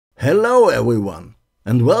Hello everyone,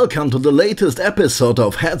 and welcome to the latest episode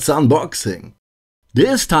of Head's Unboxing.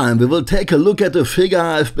 This time we will take a look at a figure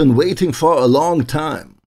I've been waiting for a long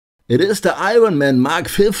time. It is the Iron Man Mark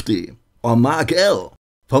XLVII, or Mark L,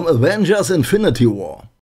 from Avengers Infinity War.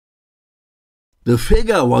 The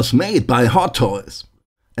figure was made by Hot Toys,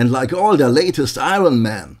 and like all their latest Iron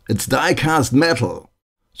Man, it's die-cast metal,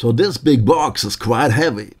 so this big box is quite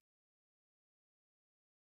heavy.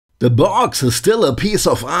 The box is still a piece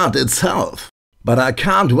of art itself, but I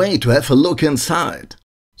can't wait to have a look inside,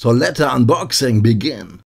 so let the unboxing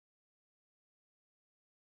begin.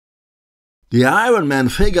 The Iron Man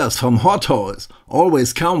figures from Hot Toys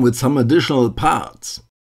always come with some additional parts.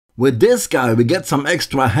 With this guy we get some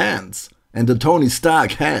extra hands and a Tony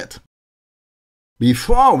Stark head.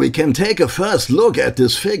 Before we can take a first look at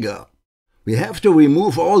this figure, we have to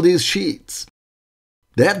remove all these sheets.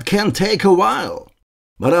 That can take a while.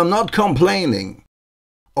 But I'm not complaining.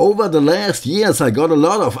 Over the last years I got a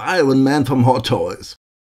lot of Iron Man from Hot Toys,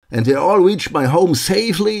 and they all reached my home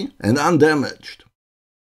safely and undamaged.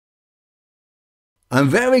 I'm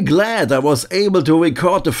very glad I was able to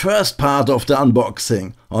record the first part of the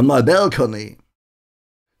unboxing on my balcony,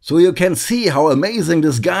 so you can see how amazing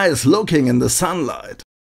this guy is looking in the sunlight.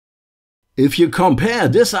 If you compare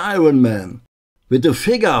this Iron Man with the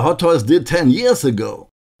figure Hot Toys did 10 years ago,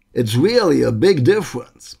 it's really a big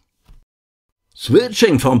difference.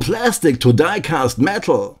 Switching from plastic to die-cast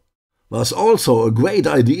metal was also a great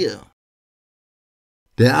idea.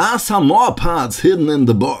 There are some more parts hidden in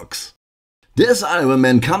the box. This Iron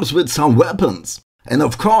Man comes with some weapons, and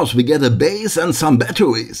of course we get a base and some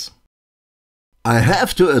batteries. I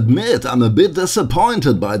have to admit I'm a bit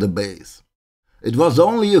disappointed by the base. It was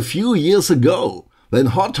only a few years ago when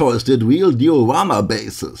Hot Toys did real diorama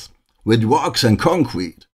bases with rocks and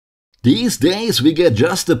concrete. These days we get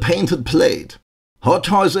just a painted plate. Hot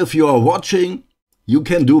Toys, if you are watching, you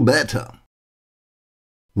can do better.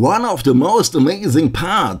 One of the most amazing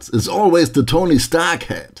parts is always the Tony Stark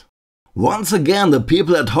head. Once again the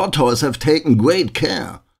people at Hot Toys have taken great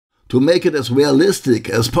care to make it as realistic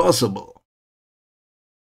as possible.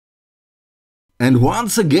 And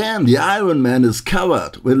once again the Iron Man is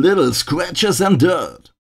covered with little scratches and dirt,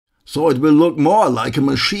 so it will look more like a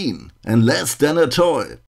machine and less than a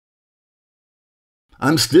toy.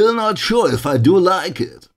 I'm still not sure if I do like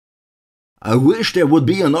it. I wish there would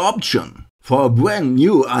be an option for a brand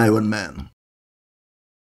new Iron Man.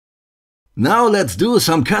 Now let's do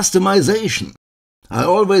some customization. I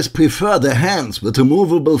always prefer the hands with the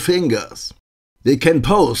movable fingers. They can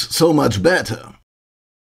pose so much better.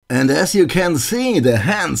 And as you can see, the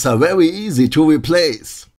hands are very easy to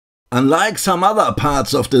replace, unlike some other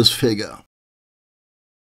parts of this figure.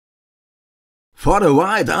 For the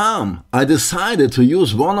right arm, I decided to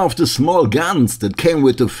use one of the small guns that came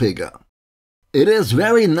with the figure. It is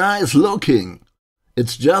very nice looking.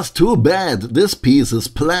 It's just too bad this piece is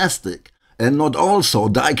plastic and not also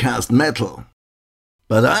die-cast metal.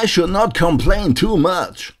 But I should not complain too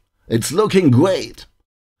much. It's looking great.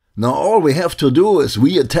 Now all we have to do is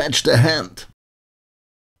reattach the hand.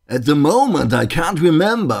 At the moment I can't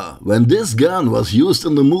remember when this gun was used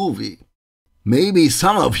in the movie. Maybe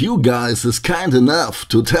some of you guys is kind enough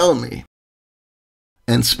to tell me.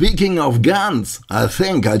 And speaking of guns, I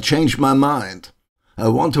think I changed my mind. I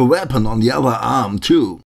want a weapon on the other arm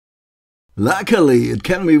too. Luckily it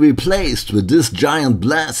can be replaced with this giant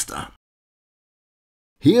blaster.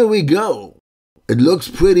 Here we go. It looks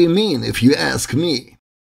pretty mean if you ask me.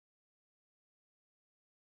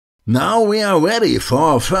 Now we are ready for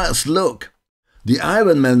our first look. The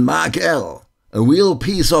Iron Man Mark L, a real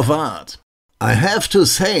piece of art. I have to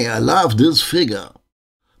say I love this figure.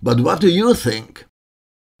 But what do you think?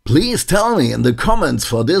 Please tell me in the comments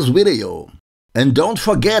for this video. And don't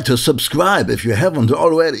forget to subscribe if you haven't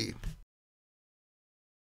already.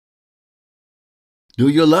 Do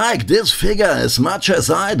you like this figure as much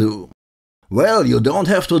as I do? Well, you don't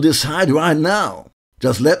have to decide right now.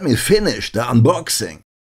 Just let me finish the unboxing.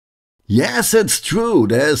 Yes, it's true,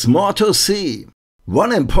 there is more to see.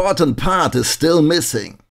 One important part is still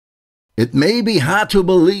missing. It may be hard to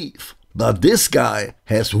believe, but this guy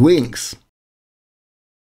has wings.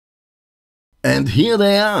 And here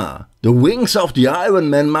they are, the wings of the Iron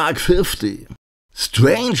Man Mark XLVII.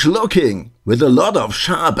 Strange looking, with a lot of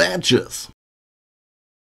sharp edges.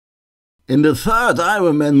 In the third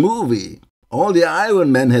Iron Man movie, all the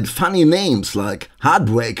Iron Men had funny names like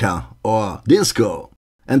Heartbreaker or Disco.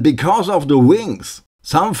 And because of the wings,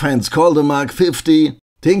 some fans call the Mark XLVII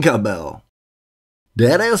Tinkerbell.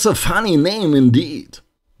 That is a funny name indeed,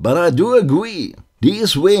 but I do agree,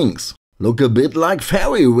 these wings look a bit like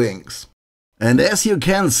fairy wings. And as you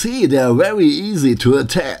can see, they are very easy to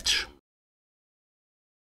attach.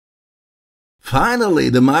 Finally,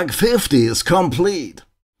 the Mark 50 is complete.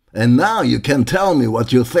 And now you can tell me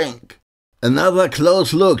what you think. Another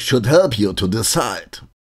close look should help you to decide.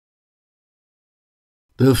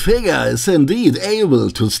 The figure is indeed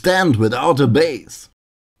able to stand without a base.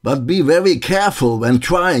 But be very careful when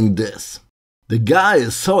trying this. The guy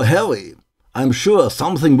is so heavy, I'm sure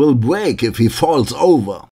something will break if he falls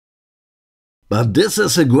over. But this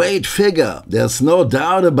is a great figure, there's no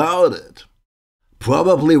doubt about it.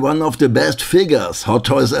 Probably one of the best figures Hot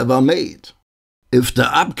Toys ever made. If the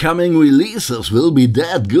upcoming releases will be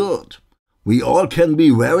that good, we all can be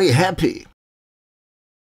very happy.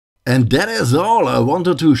 And that is all I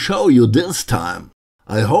wanted to show you this time.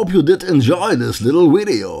 I hope you did enjoy this little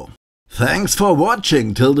video. Thanks for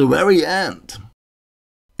watching till the very end.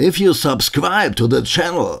 If you subscribe to the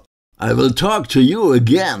channel, I will talk to you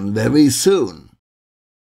again very soon.